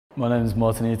My name is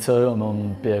Eito, I'm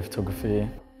on BA Photography.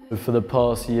 For the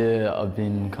past year I've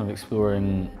been kind of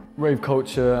exploring rave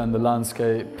culture and the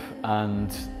landscape and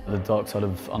the dark side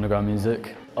of underground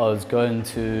music. I was going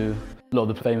to a lot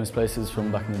of the famous places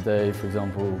from back in the day, for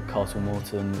example Castle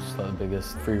Morton, which is like the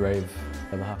biggest free rave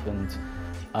ever happened.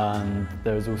 And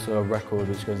there is also a record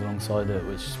which goes alongside it,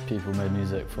 which people made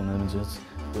music from the images,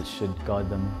 which should guide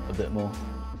them a bit more.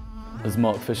 There's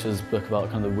Mark Fisher's book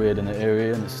about kind of the weird and the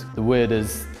eerie, and the weird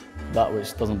is that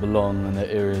which doesn't belong and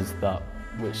the eerie is that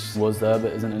which was there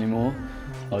but isn't anymore.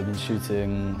 I've been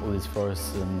shooting all these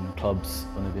forests and clubs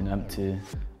when they've been empty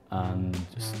and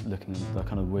just looking at the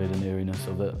kind of weird and eeriness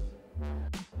of it.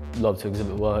 Love to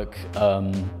exhibit work.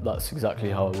 That's exactly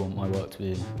how I want my work to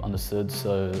be understood,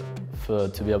 so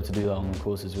to be able to do that on the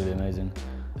course is really amazing,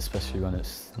 especially when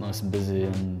it's nice and busy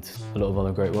and a lot of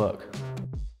other great work.